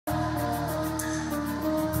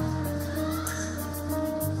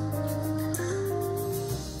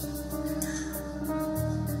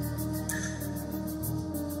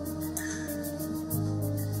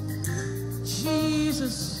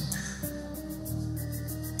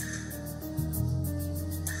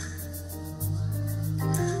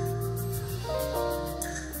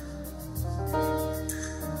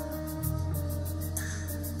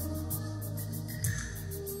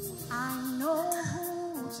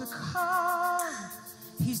to come.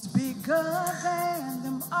 He's bigger than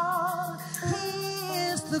them all. He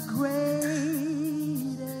is the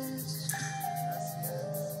greatest.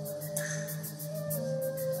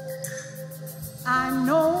 I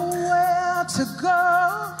know where to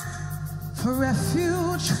go for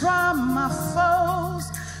refuge from my foes.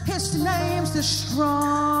 His name's the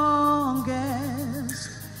strongest.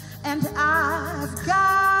 And I've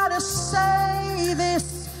got to say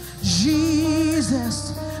this: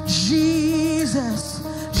 Jesus, Jesus,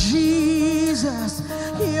 Jesus,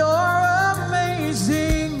 you're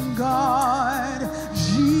amazing, God.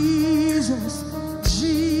 Jesus,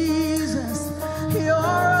 Jesus, you're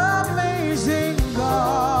amazing,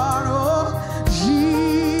 God. Oh,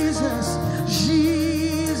 Jesus,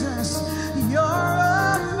 Jesus, you're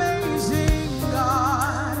amazing,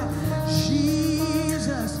 God.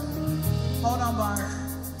 Jesus. Hold on, Barb.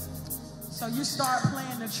 So you start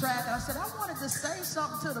playing the track. I said, I wanted to say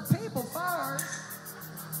something to the people first.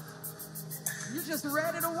 You just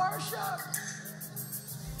ready to worship?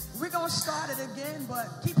 We're going to start it again,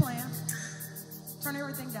 but keep playing. Turn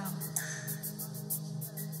everything down.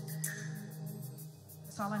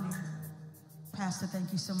 That's all I need. Pastor,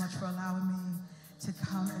 thank you so much for allowing me to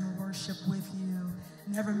come and worship with you.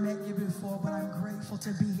 Never met you before, but I'm grateful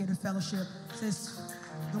to be here to fellowship. Sis,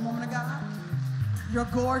 the woman of God, you're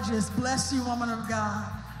gorgeous. Bless you, woman of God.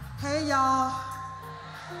 Hey, y'all.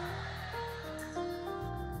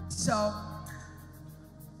 So,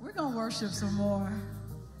 we're going to worship some more.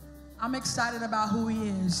 I'm excited about who he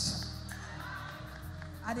is.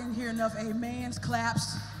 I didn't hear enough amens,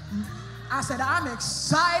 claps. I said, I'm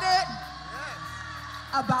excited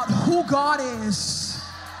about who God is.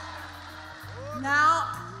 Now,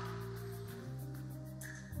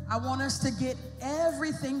 I want us to get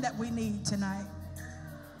everything that we need tonight.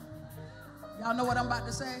 Y'all know what I'm about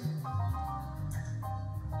to say?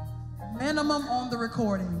 Minimum on the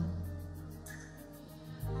recording.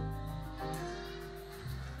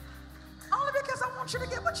 Only because I want you to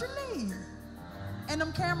get what you need. And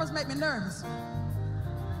them cameras make me nervous.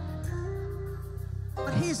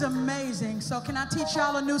 But he's amazing. So can I teach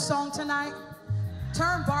y'all a new song tonight?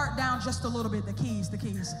 Turn Bart down just a little bit. The keys, the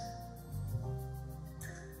keys.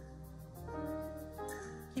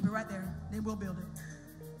 Keep it right there. Then we'll build it.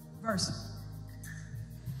 Verse.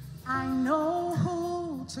 I know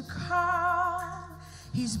who to call.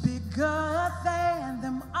 He's bigger than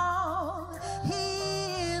them all.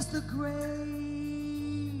 He is the greatest.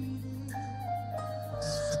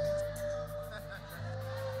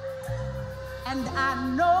 And I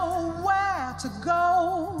know where to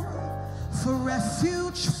go for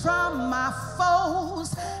refuge from my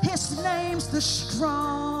foes. His name's the strongest.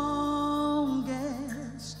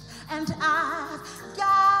 And I've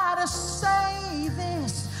gotta say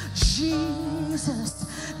this: Jesus,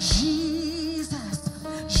 Jesus,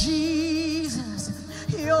 Jesus,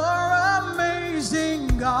 you're amazing,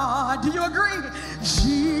 God. Do you agree?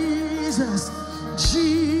 Jesus,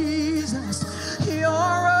 Jesus,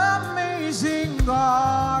 you're amazing,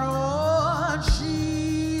 God. Oh,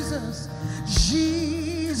 Jesus,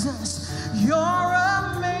 Jesus, you're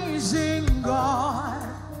amazing, God.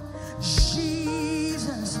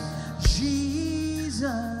 Jesus, Jesus.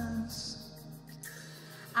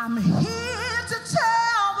 I'm here to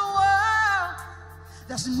tell the world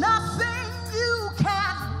there's nothing you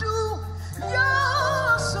can't do.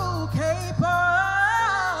 You're so capable.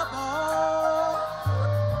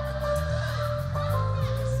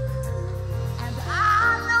 And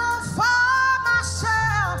I know for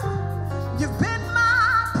myself, you've been my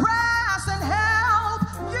present help.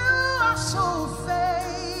 You are so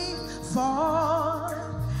faithful.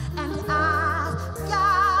 And I've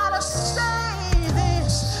gotta say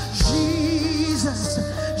this: Jesus,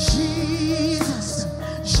 Jesus,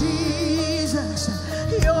 Jesus.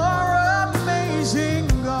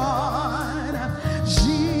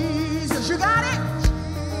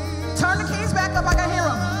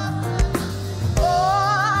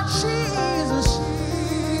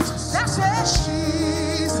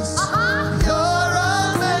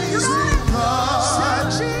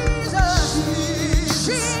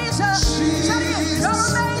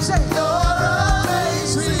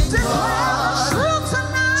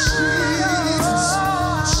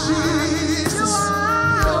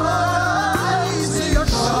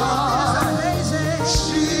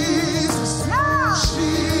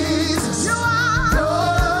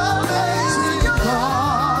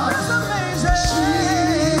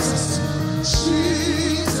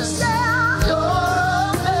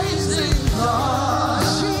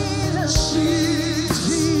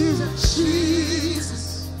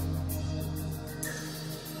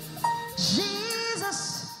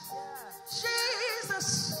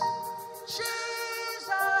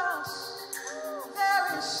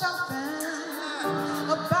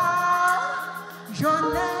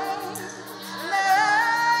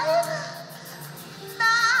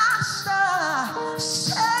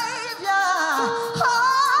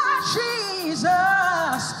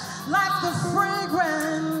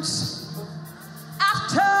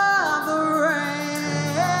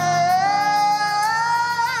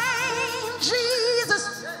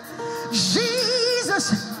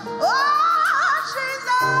 Jesus, oh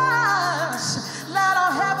Jesus, let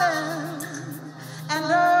all heaven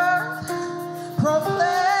and earth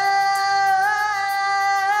proclaim.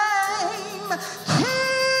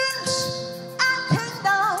 Kings and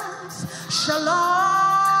kingdoms shall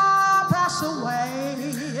all pass away.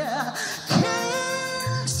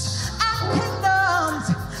 Kings and kingdoms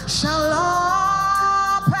shall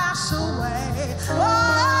all pass away.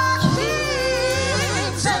 Oh,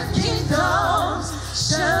 kings and kingdoms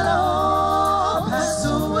shall all pass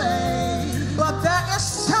away. But there is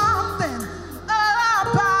something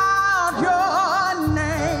about your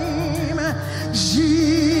name,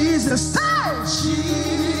 Jesus. Say,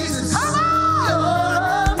 Jesus. Come on. You're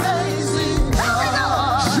amazing. Here we go.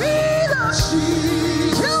 Jesus.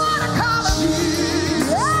 Jesus. You want to call him Jesus.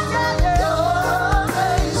 Yeah, yeah, yeah. You're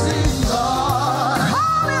amazing, God.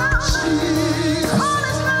 Call him. Jesus. Call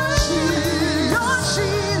his name. Jesus. You're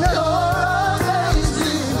Jesus. You're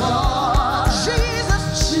amazing, God. Jesus.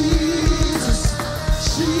 Jesus.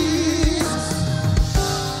 Jesus.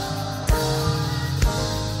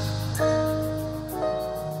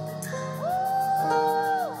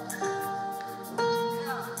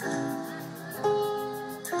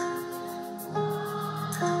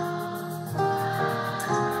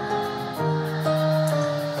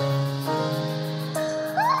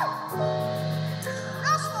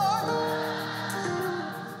 Yes, Lord.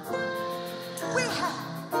 We have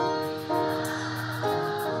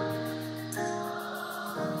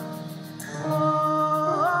one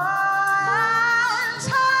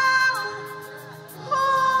time who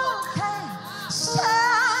can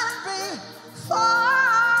stand before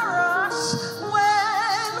us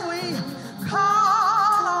when we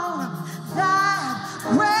call on that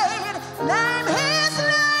great name. His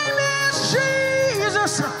name is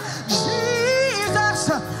Jesus. Jesus,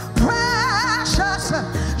 precious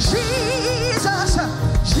Jesus,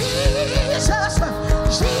 Jesus,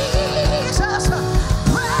 Jesus,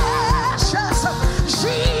 precious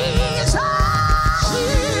Jesus,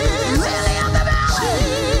 Lily of the valley,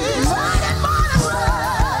 bright and morning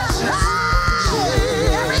star.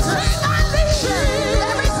 Everything I need,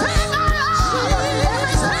 everything I love,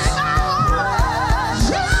 everything I want,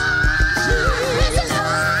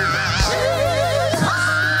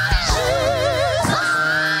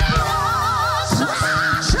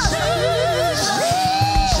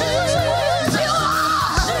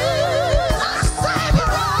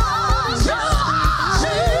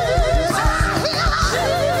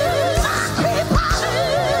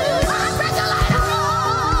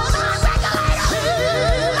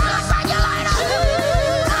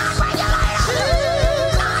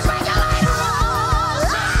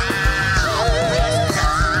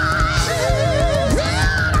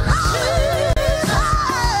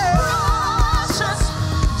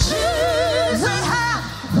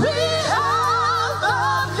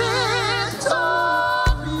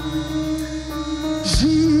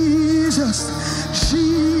 Jesus,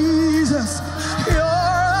 Jesus,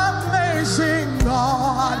 you're amazing,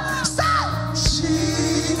 God. Say,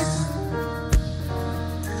 Jesus.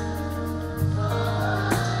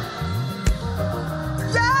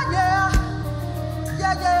 Yeah, yeah,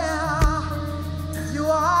 yeah, yeah. You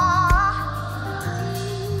are.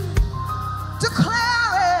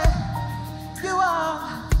 Declare it. You are.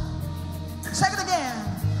 Take it again.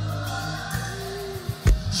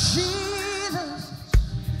 Jesus.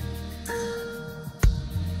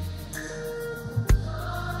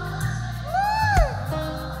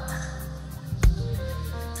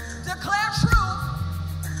 Declare truth.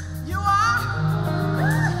 You are.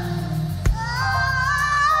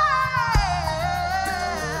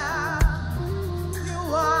 You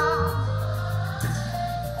are.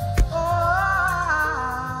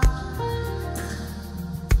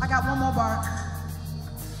 I got one more bar.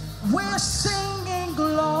 We're singing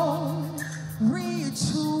glory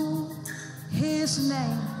to his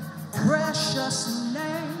name, precious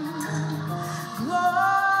name.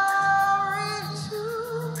 Glory to.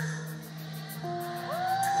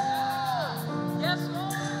 Yes,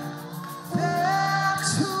 Lord. There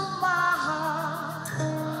to my heart.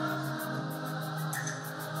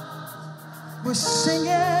 We're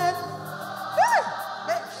singing.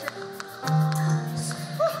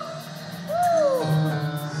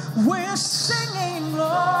 We're singing glory.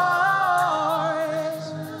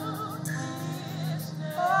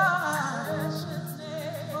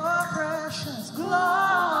 Oh, precious glory.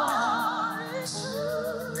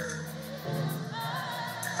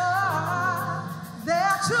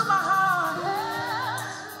 There to my heart.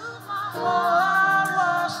 Oh,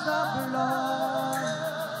 was the blood.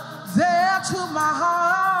 There to my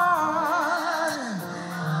heart.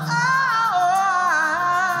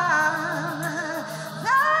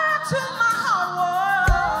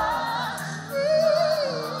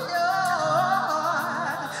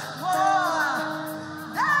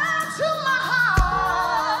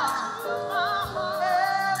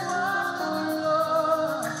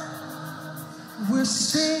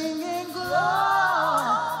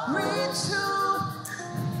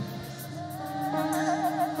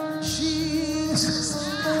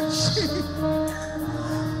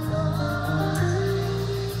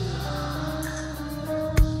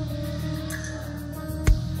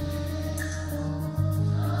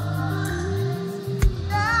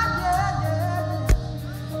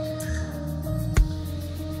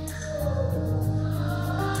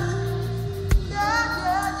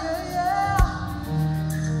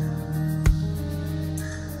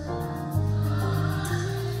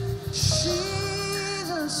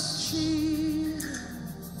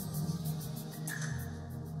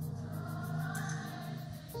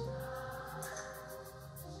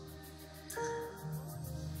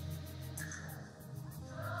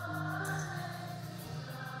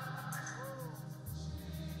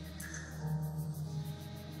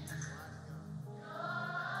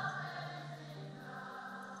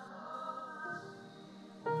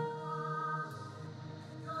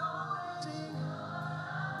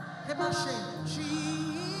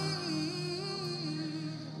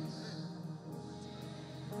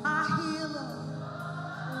 My healer,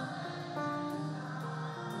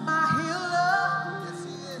 my healer,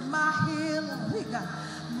 my healer. We got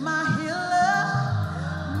my healer,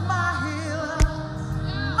 my healer.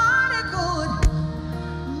 Mighty good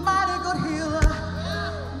healer,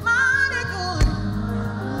 mighty good healer,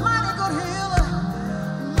 mighty good healer,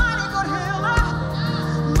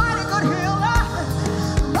 mighty good healer,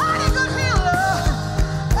 mighty good healer.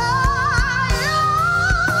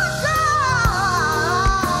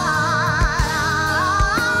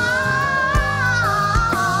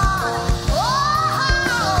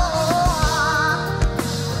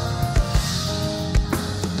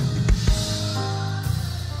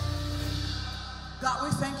 God, we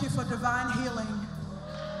thank you for divine healing.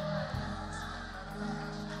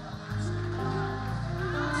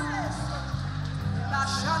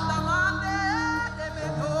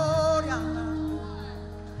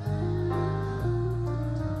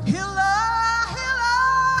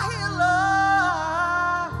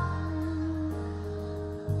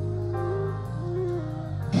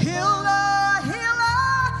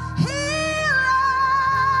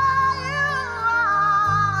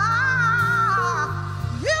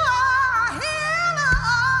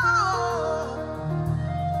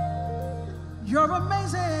 You're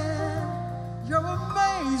amazing. You're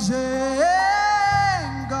amazing,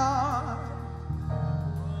 God.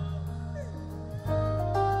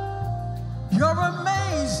 You're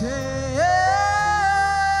amazing,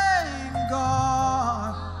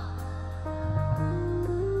 God.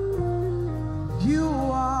 You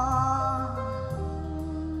are.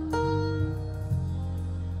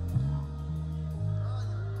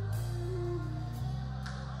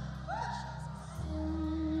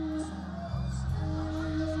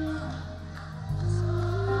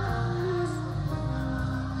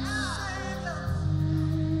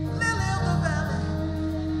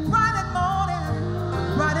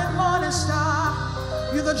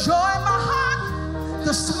 You're the joy in my heart,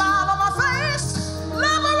 the smile on my face,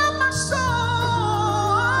 lover of my soul.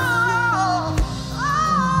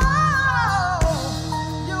 Oh,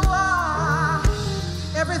 you are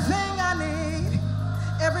everything I need,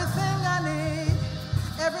 everything I need,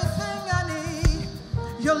 everything I need.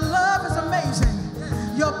 Your love is amazing.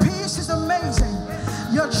 Your peace is amazing.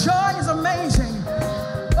 Your joy is amazing.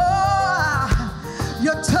 Oh,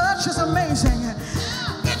 your touch is amazing.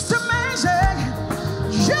 It's amazing.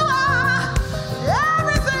 You are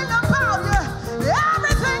everything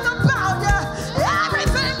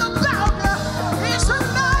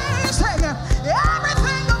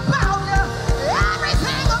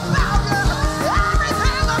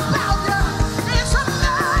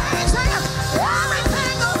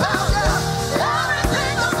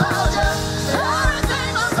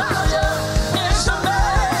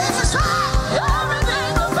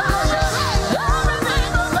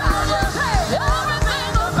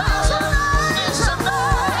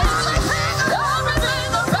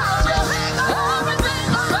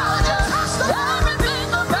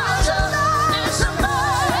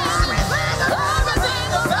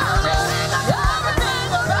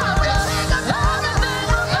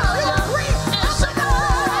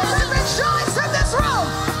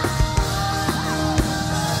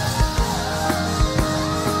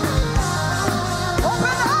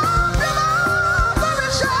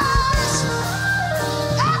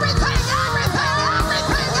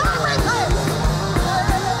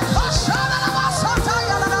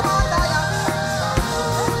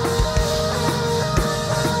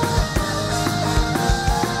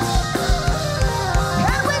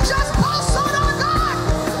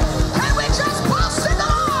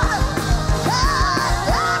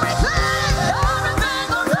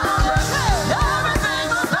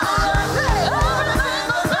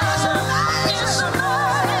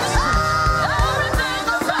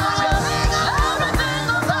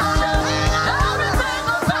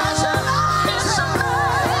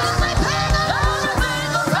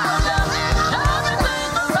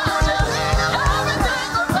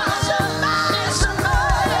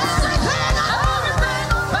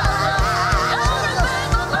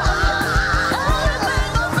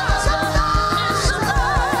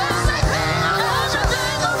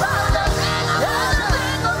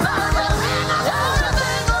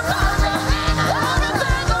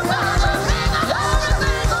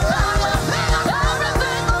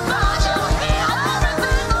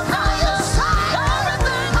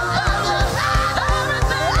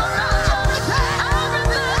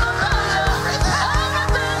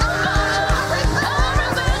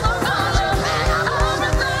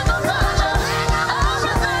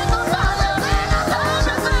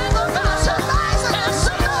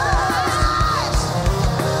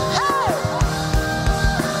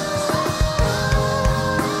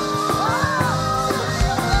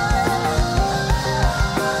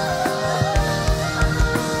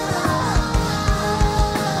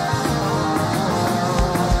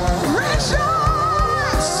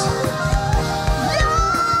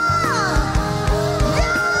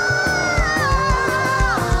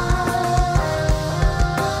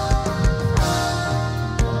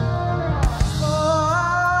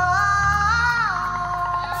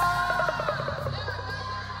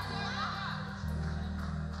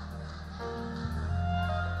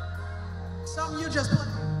Some you just put.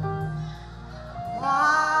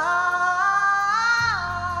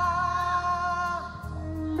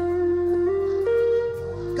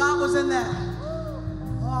 God was in that.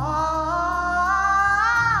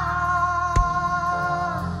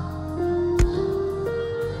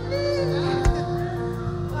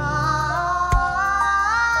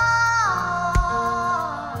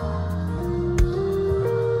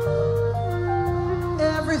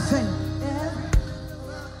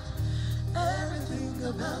 Everything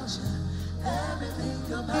about you,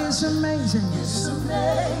 everything about it's amazing. It's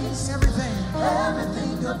amazing.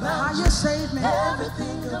 Everything about how you saved me,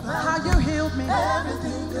 everything about how you healed me,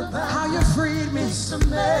 everything about how you freed me. It's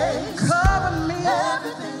amazing. Covered me,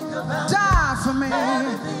 everything about died for me,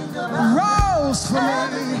 everything about rose for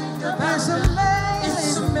me. It's amazing.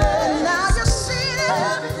 It's amazing. And now you're seated,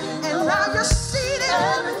 and now you're seated,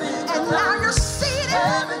 and now you're seated,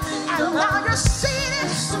 and now you're seated.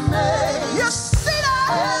 It's amazing. You're seated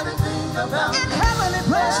in heavenly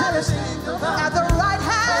places at the right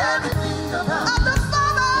hand of the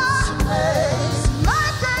Father,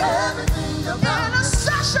 making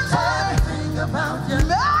intercession for me. Making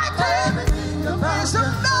is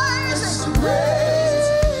amazing.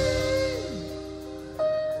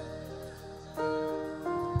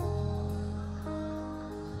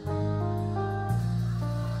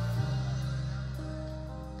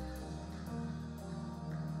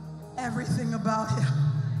 Everything about him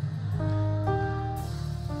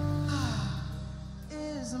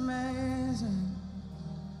is amazing.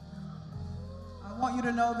 I want you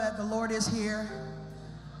to know that the Lord is here.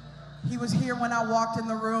 He was here when I walked in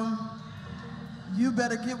the room. You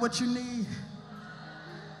better get what you need.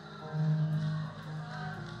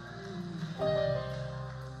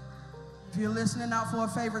 If you're listening out for a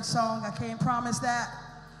favorite song, I can't promise that.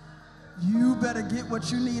 You better get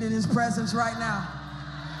what you need in his presence right now.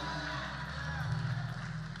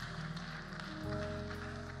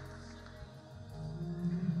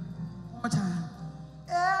 One more time.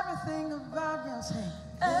 Everything about you, say.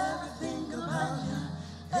 Everything about you.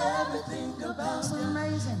 Everything about it's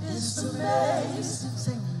amazing. It's amazing.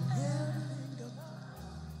 Sing.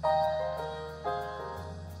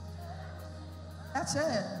 That's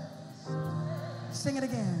it. Sing it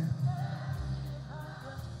again.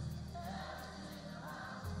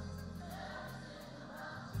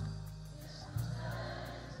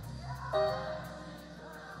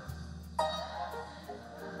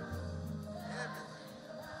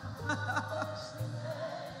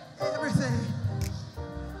 Everything.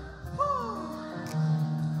 Woo.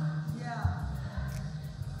 Yeah.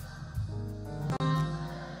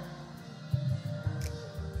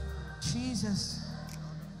 Jesus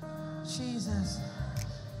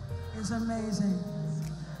is amazing.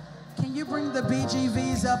 Can you bring the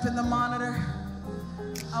BGVs up in the monitor?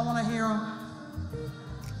 I want to hear them.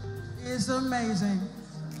 It's amazing.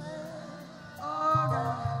 Oh,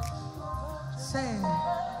 God. Say it.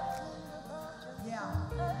 Yeah.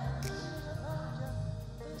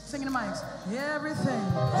 Sing in the mics. Everything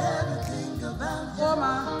about you. Oh,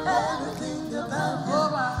 my. Everything about you. Oh,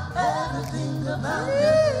 my. Everything about you.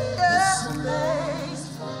 It's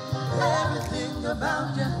amazing. Everything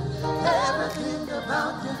about you. Everything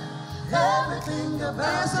about you. Everything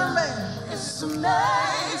about it's you. It's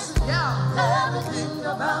amazing. Yeah. Everything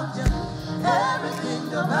about you. Everything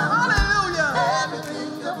about you. Hallelujah.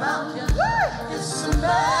 Everything about you. Woo. It's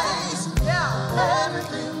amazing. Yeah.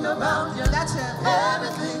 Everything about you. That's it.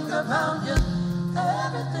 Everything about you.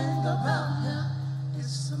 Everything about you.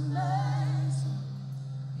 It's amazing.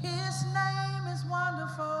 His name is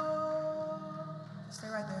wonderful. Stay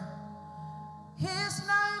right there. His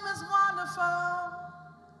name is wonderful.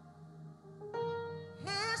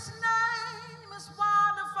 His name is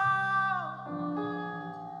wonderful.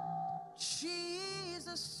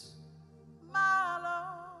 Jesus, my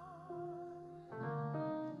Lord.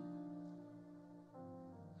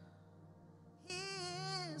 He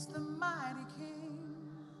is the mighty King,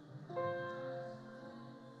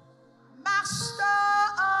 Master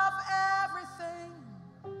of everything.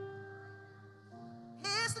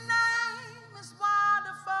 His name is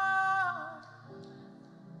wonderful.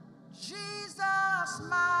 Jesus,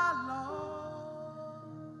 my Lord.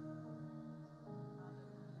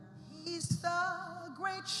 He's the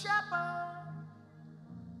great shepherd,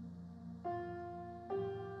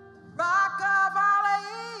 rock of all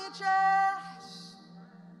ages.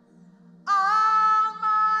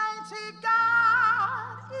 Almighty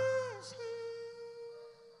God is He.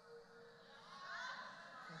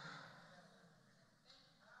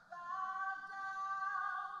 Bow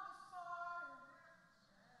down before Him.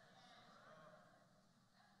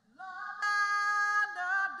 Love and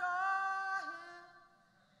adore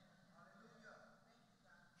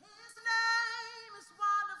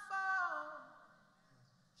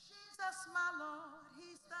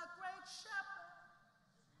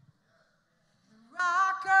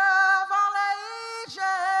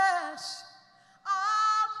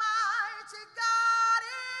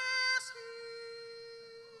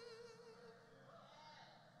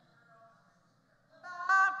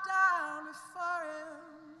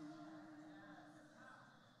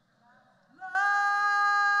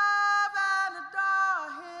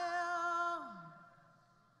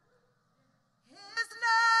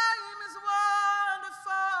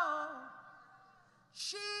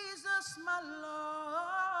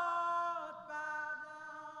Lord, bow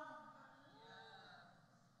down,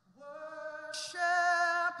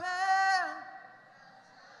 worship Him,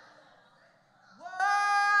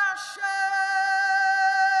 worship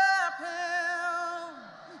Him,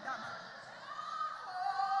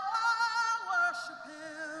 oh, worship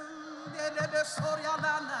Him,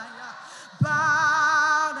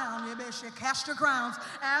 bow down, cast your crowns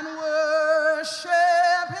and worship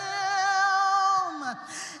Him,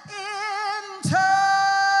 enter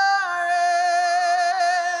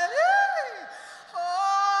in,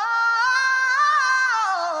 oh,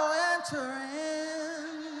 enter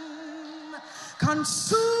in,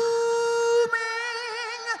 consuming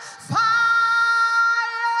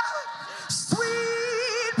fire,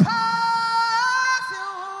 sweet perfume,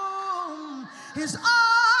 His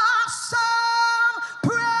awesome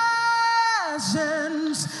presence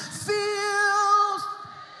fills.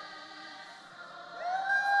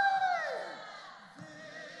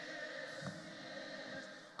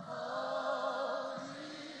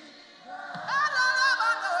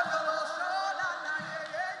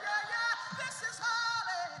 This is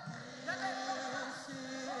holy.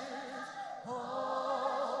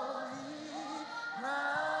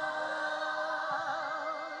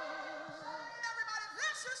 Everybody,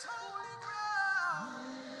 this is holy ground.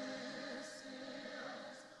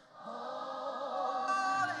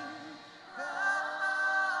 Holy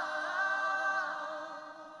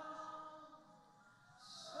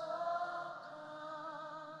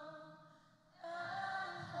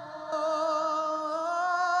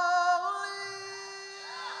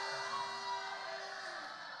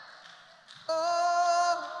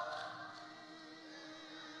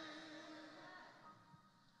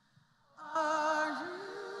are you,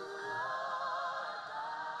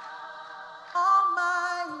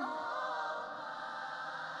 Almighty,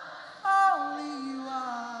 holy you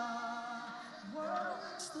are,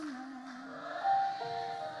 works the Lamb,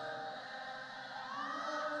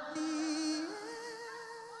 worthy is,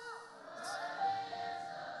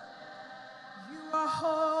 you are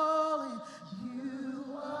holy, you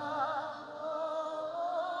are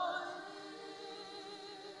holy,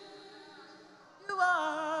 you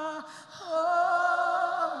are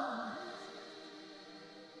holy,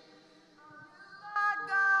 my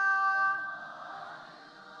God.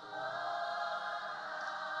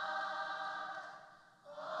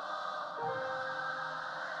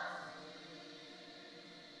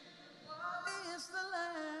 Worthy is the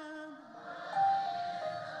Lamb.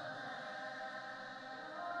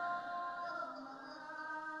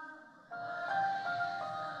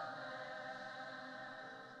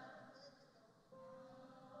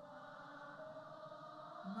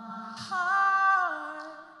 My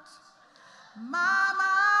heart, my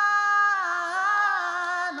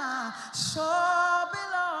mind, my soul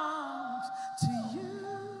belongs to you.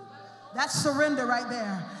 That's surrender right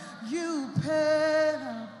there. You paid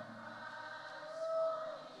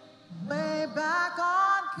the way back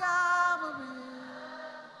on Calvary.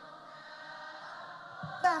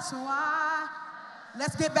 That's why.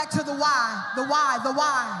 Let's get back to the why, the why, the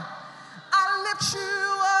why. I lift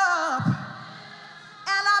you up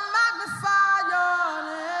and I magnify your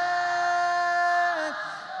name.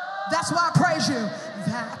 That's why I praise you.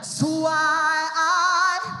 That's why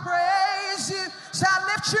I praise you. So I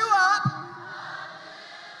lift you up.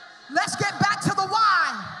 Let's get back to the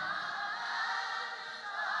why.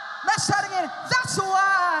 Let's start again. That's why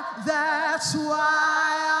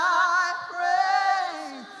I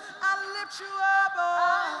pray. I lift you up,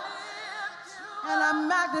 oh, and I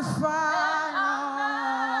magnify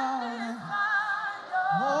you.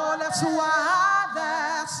 Oh, that's why I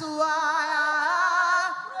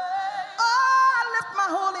pray. Oh, I lift my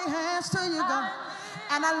holy hands to you, God,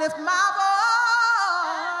 and I lift my voice,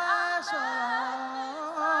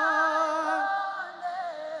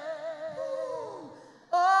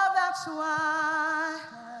 oh, that's why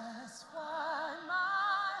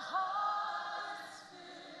my heart is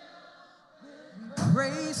filled.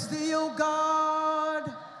 Praise thee, O God,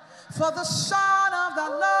 for the Son of thy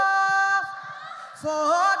love,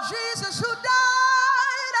 for Jesus who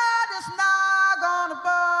died and is now gone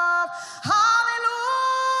above.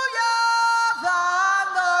 Hallelujah,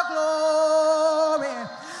 thine the glory.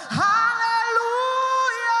 Hallelujah,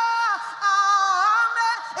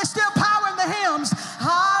 amen. It's still power in the hymns.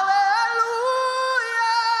 Hallelujah,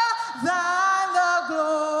 thine the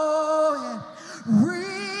glory.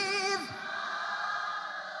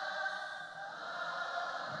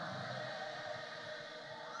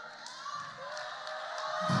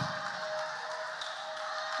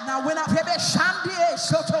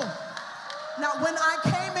 Now when I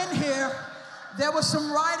came in here, There was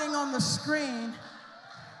some writing on the screen.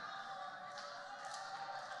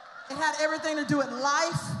 It had everything to do with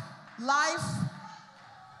life.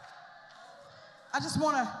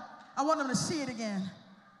 I want them to see it again.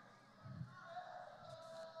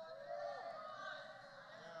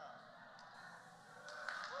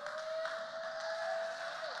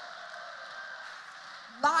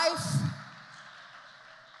 Life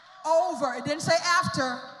over. It didn't say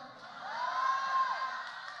after.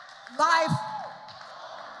 Life.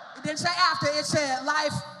 It didn't say after. It said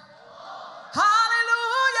life.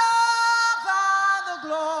 Hallelujah, thine the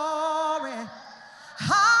glory.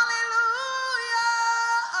 Hallelujah.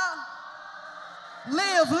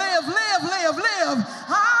 Live.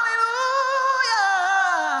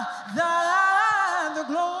 Hallelujah, thine the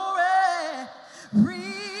glory.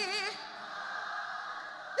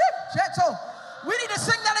 So we need to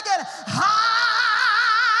sing that again. Hallelujah,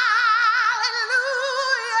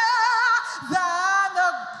 thine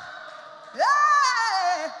the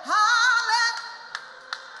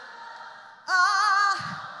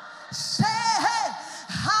say hey,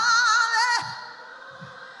 hallelujah,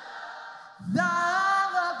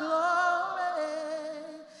 thine the glory.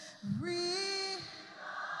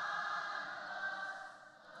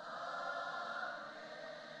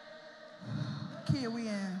 Key are we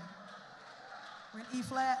in? We're in E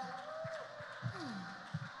flat.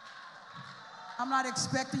 I'm not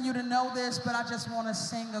expecting you to know this, but I just want to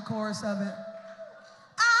sing a chorus of it.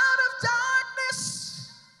 Out of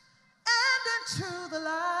darkness and into the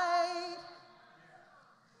light,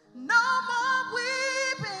 no more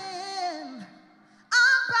weeping,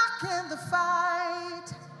 I'm back in the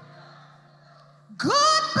fight.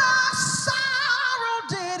 Goodbye sorrow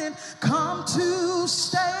didn't come to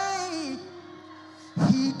stay.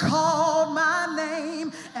 He called my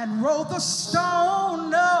name and rolled the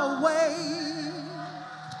stone away.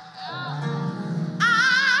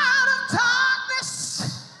 Out of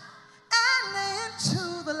darkness and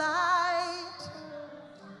into the light,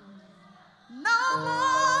 no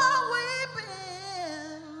more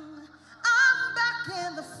weeping, I'm back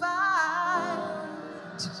in the fight.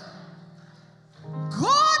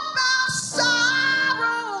 Goodbye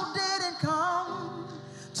sorrow didn't come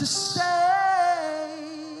to stay.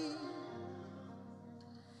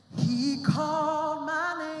 He called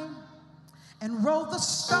my name and rolled the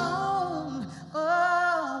stone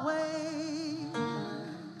away.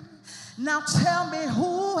 Now tell me,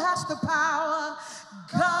 who has the power?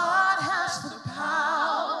 God has the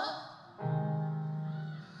power.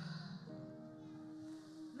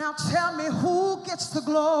 Now tell me, who gets the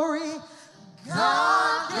glory?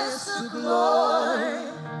 God gets the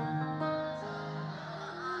glory.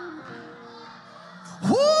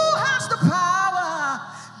 Who has the power?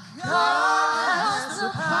 God has the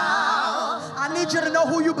power. I need you to know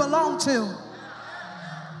who you belong to.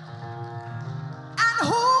 And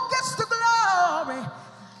who gets the glory?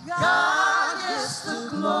 God gets the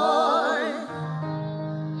glory.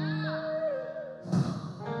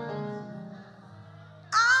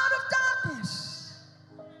 Out of darkness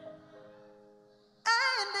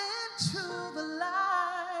and into the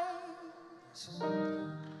light,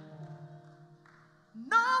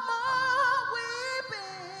 no more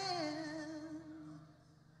weeping,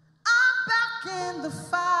 I'm back in the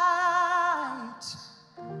fight.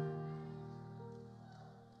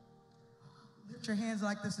 Lift your hands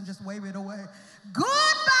like this and just wave it away. Goodbye,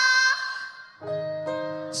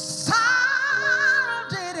 sorrow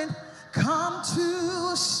didn't come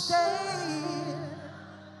to stay.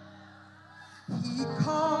 He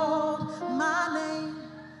called my name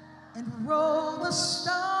and rolled the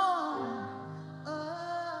stone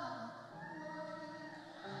away.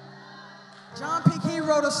 John P. Key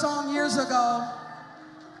wrote a song years ago.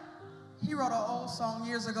 He wrote an old song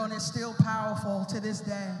years ago, and it's still powerful to this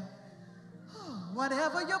day.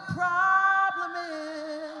 Whatever your problem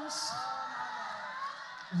is,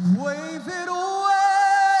 wave it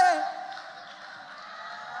away.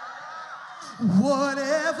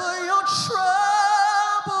 Whatever your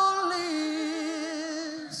trouble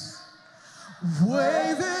is,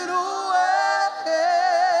 wave it away.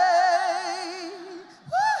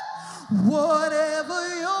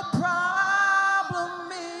 Whatever your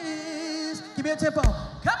problem is, give me a tempo.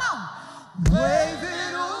 Come on, wave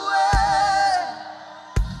it away.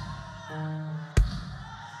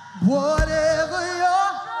 Whatever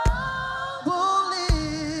your trouble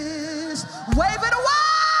is, wave it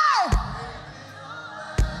away.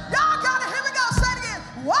 Y'all got it. Here we go. Say it again.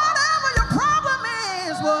 Whatever your problem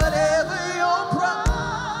is, whatever your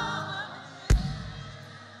problem is,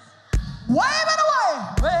 wave it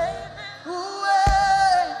away. Wave it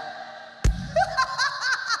away.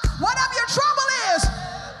 Whatever your trouble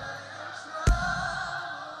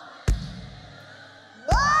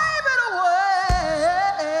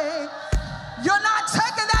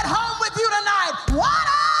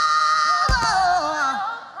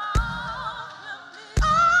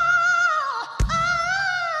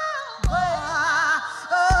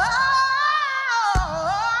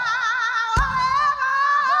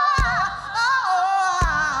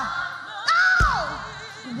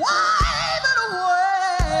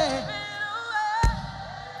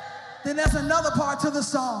Then there's another part to the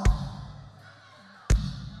song.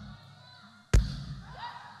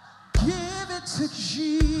 Give it to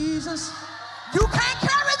Jesus. You can't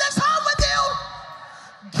carry this home with you.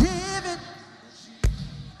 Give it.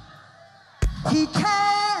 He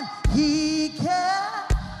can. He can.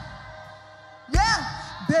 Yeah.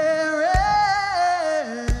 Bear it.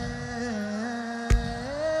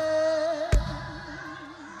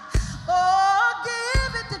 Oh,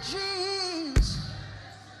 give it to Jesus.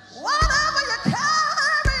 Whatever you're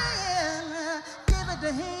carrying, give it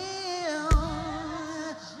to him.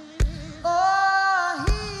 Oh,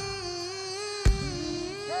 he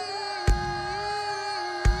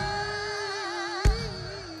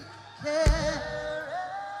can.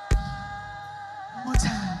 One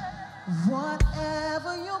time.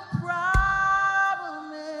 Whatever your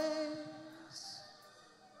problem is,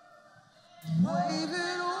 wave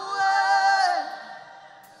it away.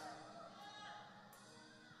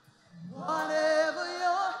 Whatever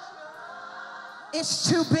your, it's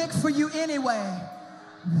too big for you anyway.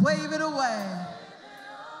 Wave it away.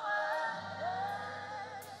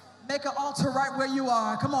 Make an altar right where you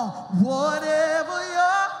are. Come on. Whatever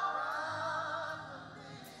your,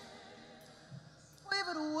 wave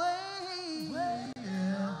it away.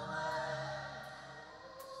 Yeah.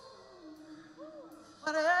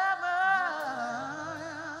 Whatever.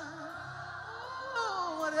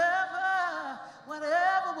 Oh, whatever.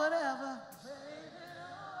 Whatever, whatever.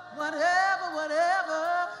 Whatever, whatever.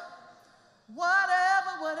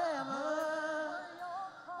 Whatever, whatever.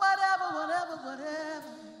 Whatever, whatever,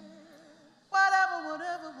 whatever. Whatever,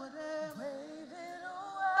 whatever, whatever.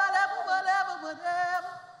 Whatever, whatever,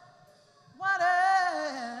 whatever.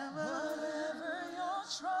 Whatever. Whatever your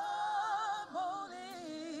trouble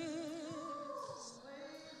is,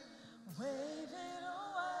 wave it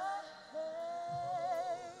away.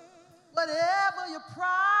 Whatever your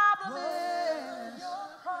problem is,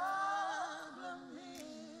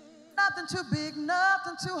 nothing too big,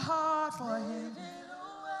 nothing too hard for him.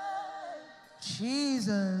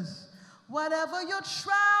 Jesus, whatever your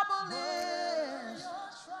trouble is,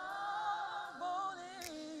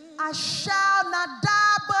 I shall not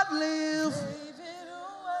die but live.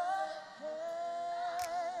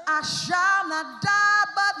 I shall not die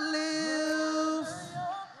but live.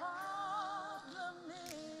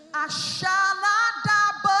 I shall not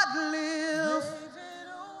die but live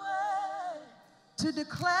to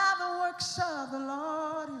declare the works of the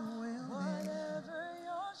Lord. You will whatever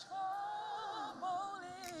your trouble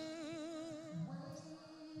is,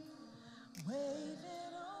 wave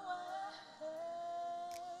it away.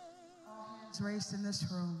 All hands raised in this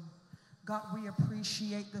room. God, we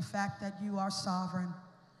appreciate the fact that you are sovereign.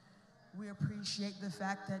 We appreciate the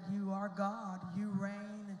fact that you are God. You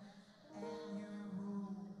reign and you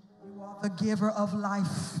rule. You are the giver of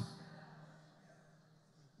life.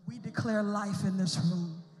 We declare life in this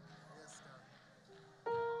room.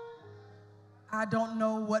 I don't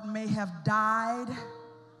know what may have died.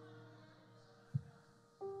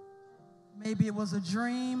 Maybe it was a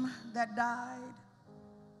dream that died,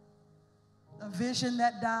 a vision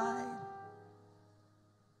that died.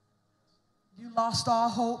 You lost all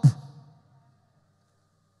hope.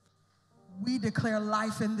 We declare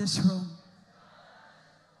life in this room.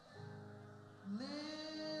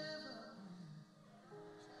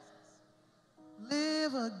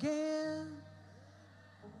 Live again.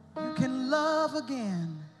 You can love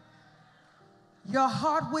again. Your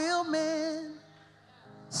heart will mend.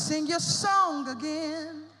 Sing your song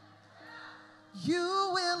again.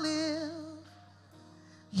 You will live.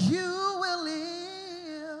 You will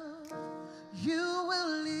live. You will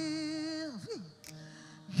live.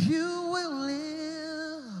 You will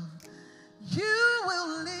live. You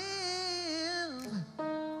will live.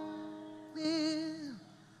 Live.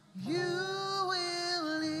 You will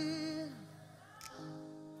live.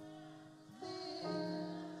 Live.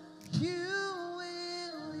 You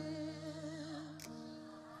will live.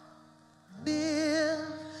 Live.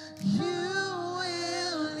 You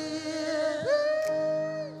will live.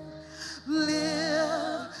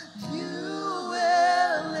 Live. You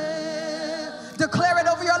will live. Declare it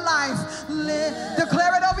over your life. Live.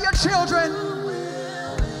 Declare it over your children.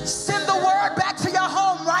 Send the word back to your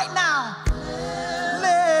home right now.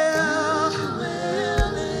 Live.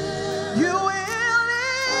 You will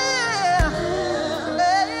live.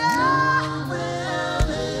 Yeah.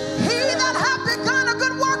 He that hath begun a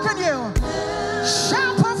good work in you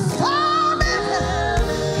shall perform it.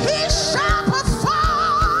 He shall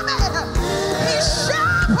perform it. He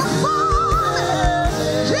shall perform it.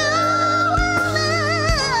 You will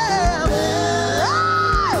live.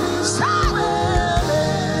 Hey, stop.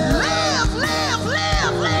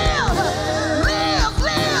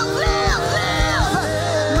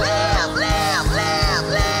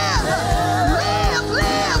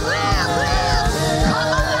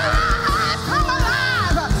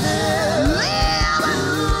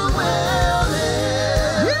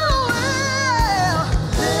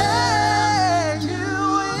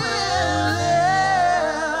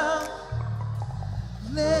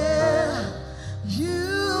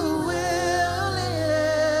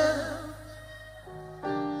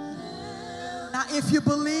 Now, if you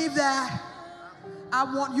believe that, I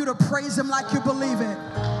want you to praise him like you believe it.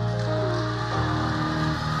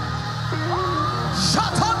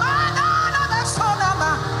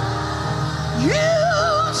 You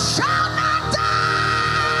shall not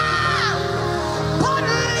die, but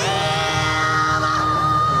live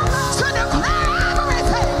to declare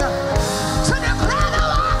everything, to declare the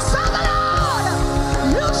works of the Lord.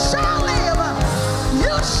 You shall live.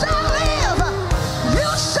 You shall live. You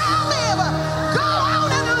shall live. Go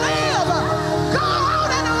on and live. Go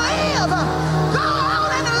on and live. Go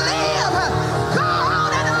on and live. Go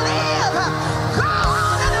on and live. Go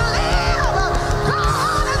on and live. Go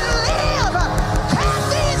on and live. Can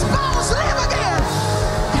these bones live again?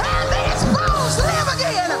 Can these bones live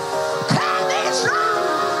again? Can these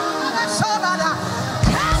drums,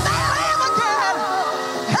 can they live again?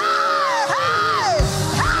 Hey, hey,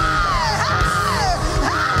 hey, hey,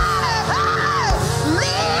 hey, hey,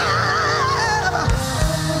 live.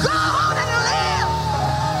 Go on and live.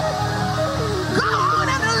 Go on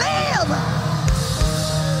and live.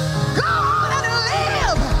 Go on and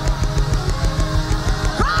live.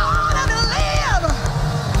 Go on and live.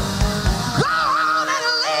 Go on and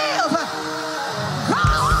live. Go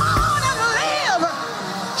on and live.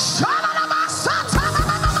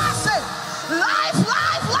 Shadalabasatalamamamase. Life,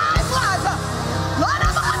 life, life, life.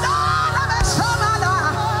 Ladamadorabashamada.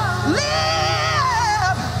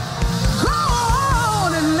 Live. Go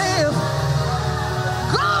on and live.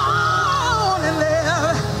 Go on and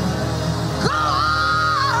live. Go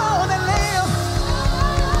on and live.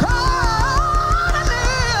 Go on and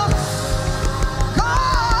live. Go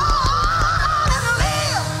on and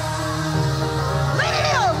live.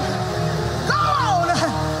 Live. Go on.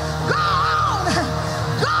 Go on.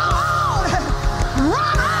 Go on.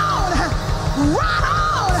 Run on. Run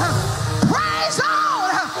on. Praise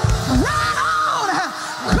on. Run on.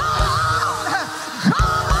 Go on.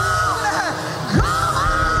 Come on. Come on.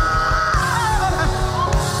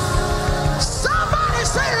 Somebody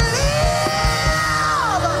say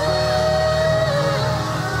live.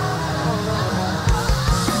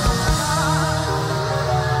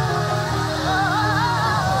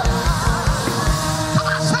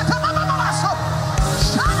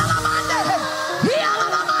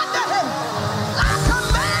 I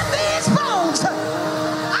command these bones.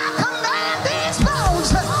 I command these bones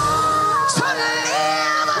to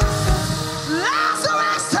live.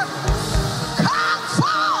 Lazarus, come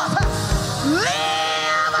forth.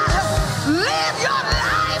 Live. Live your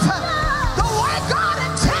life the way God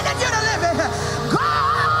intended you to live it. Go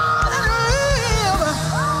on and live.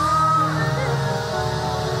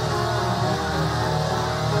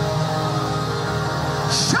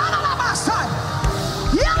 Shadalabasai.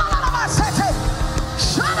 Yalalabasete.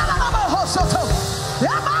 Shadalabahosoto.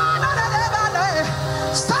 Yamanadebane.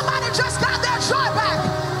 Somebody just got their joy back.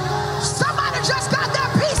 Somebody just got their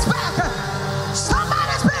peace back.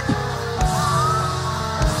 Somebody's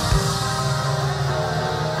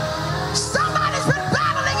been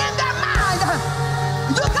battling in their mind.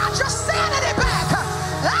 You got your sanity back.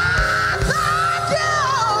 Thank you.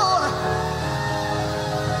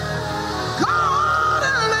 Go on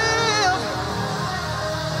and live.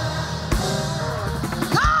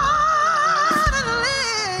 Go on and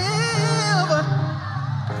live.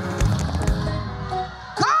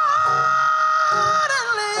 Go on and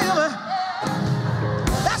live.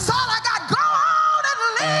 That's all I got. Go on and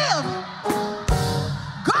live.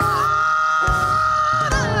 Go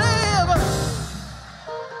on and live.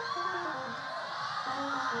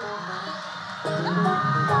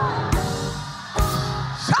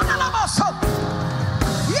 Shadalabaso.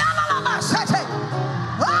 Yalalabasete.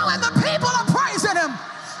 Oh, and the people are praising him.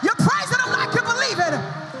 You're praising him like you believe it.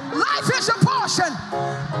 Life is your portion.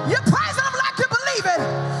 You're praising him like you believe it.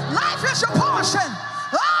 Life is your portion.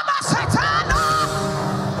 Oh, my Satan.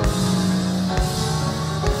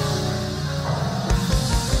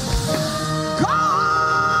 Go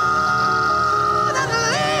on and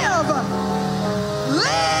live.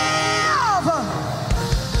 Live.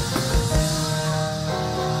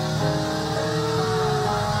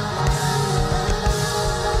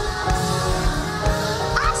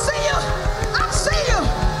 I see you. I see you.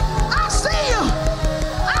 I see you.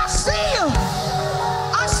 I see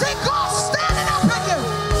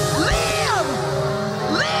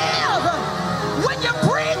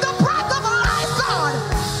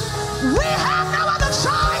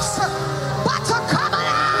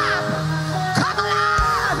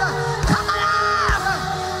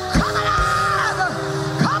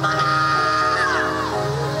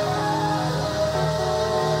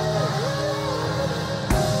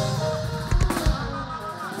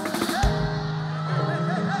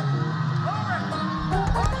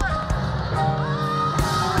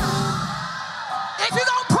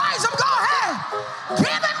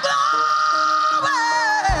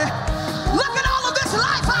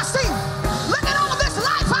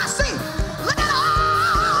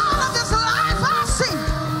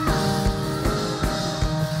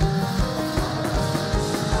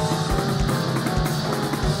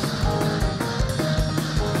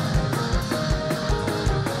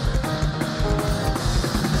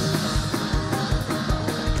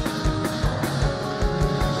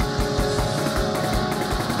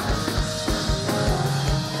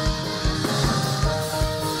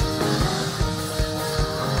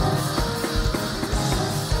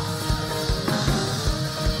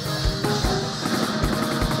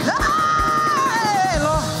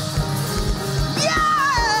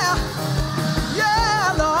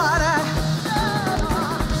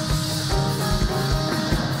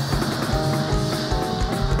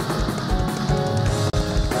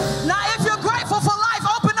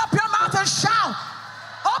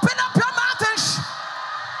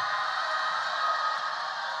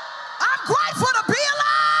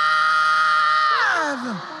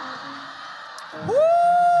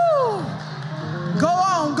Woo! Go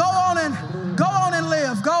on and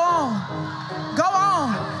live. Go on. Go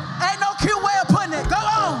on. Ain't no cute way of putting it. Go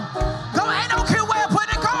on. Ain't no cute way of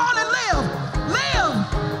putting it. Go on and live.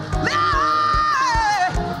 Live.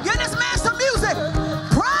 Get this man some music.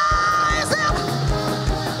 Praise him.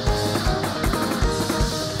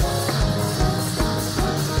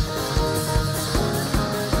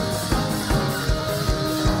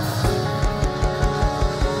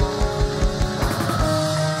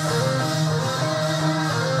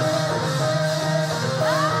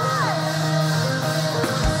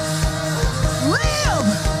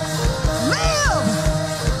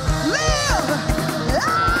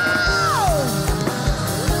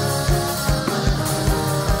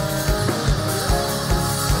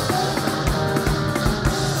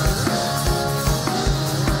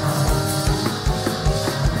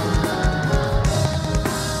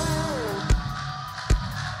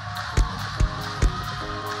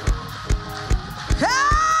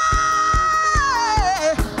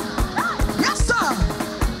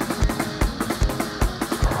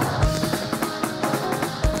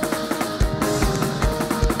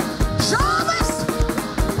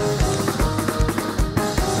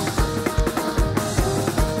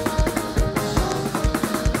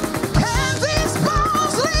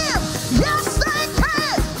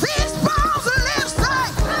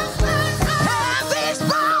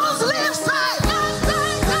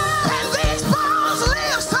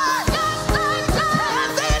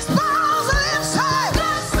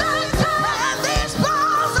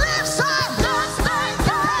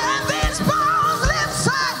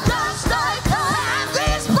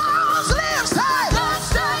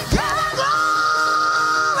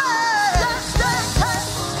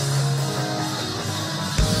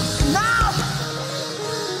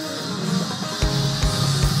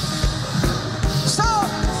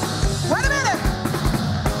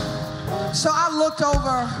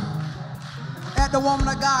 Over at the woman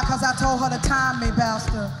of God because I told her to time me,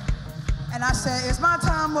 Pastor. And I said, "Is my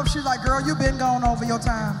time up?" She's like, "Girl, you've been going over your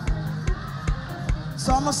time.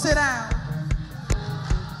 So I'm going to sit down."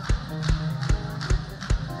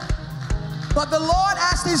 But the Lord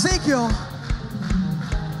asked Ezekiel,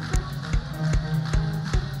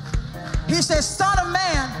 he said, "Son of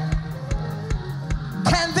man,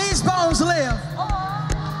 can these bones live?"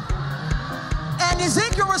 And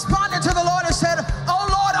Ezekiel responded to the Lord and said, "Oh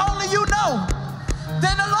Lord, only you know."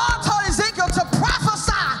 Then the Lord told Ezekiel to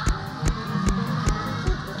prophesy.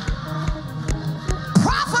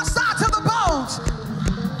 Prophesy to the bones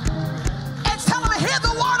and tell them, "Hear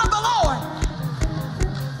the word of the Lord."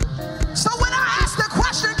 So when I ask the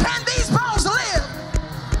question, can these bones live?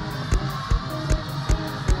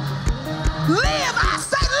 Live, I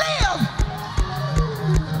say live.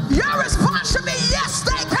 Your response should be, yes,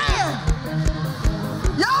 they can.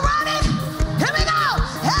 Y'all ready? Here we go.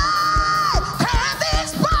 Hey, can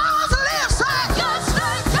these bones live? Say yes,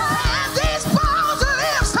 they can. Can these bones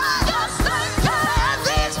live? Say yes, they can. Can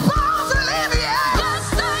these bones live? Yeah. Yes,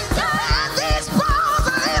 they can. Can these bones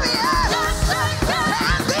live? Yeah. Yes, they can.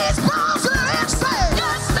 Can these bones live? Say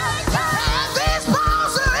yes, they can. Can these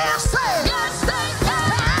bones live? Say yes, they can.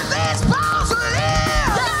 Can these bones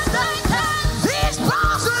live? Yes, they can. These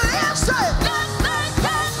bones live? Say yes, they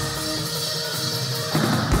can.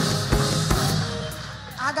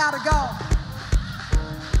 I gotta go.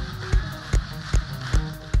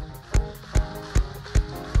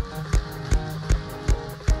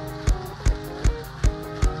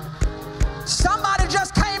 Somebody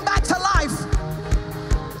just came back to life.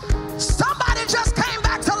 Somebody just came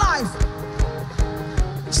back to life.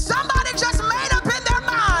 Somebody just made up in their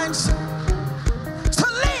minds to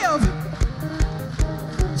live.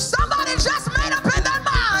 Somebody just made up in their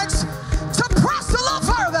minds to press a little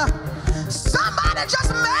further. Somebody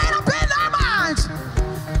just made up in their minds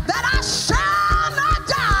that I shall not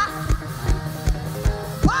die,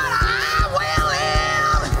 but I will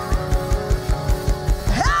live.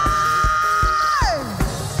 Hey!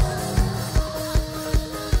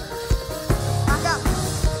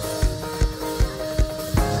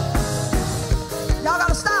 Y'all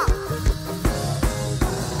gotta stop.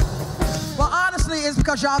 Well, honestly, it's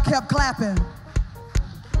because y'all kept clapping.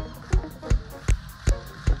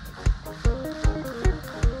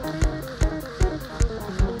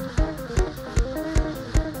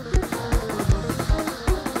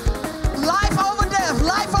 Life over death,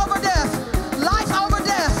 life over death, life over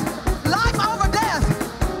death, life over death,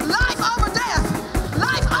 life over death,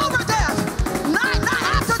 life over death, not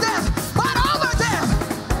after death, but over death,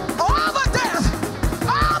 over death,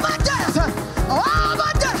 over death,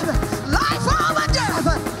 over death, life over death,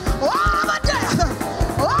 over death.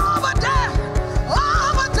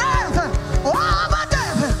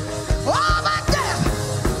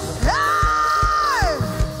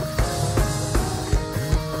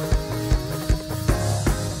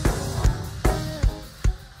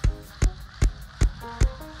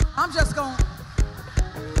 I'm just going to.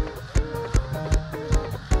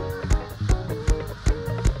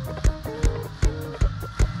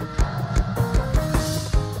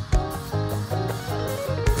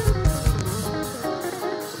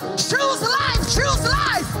 Choose life, choose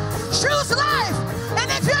life, choose life.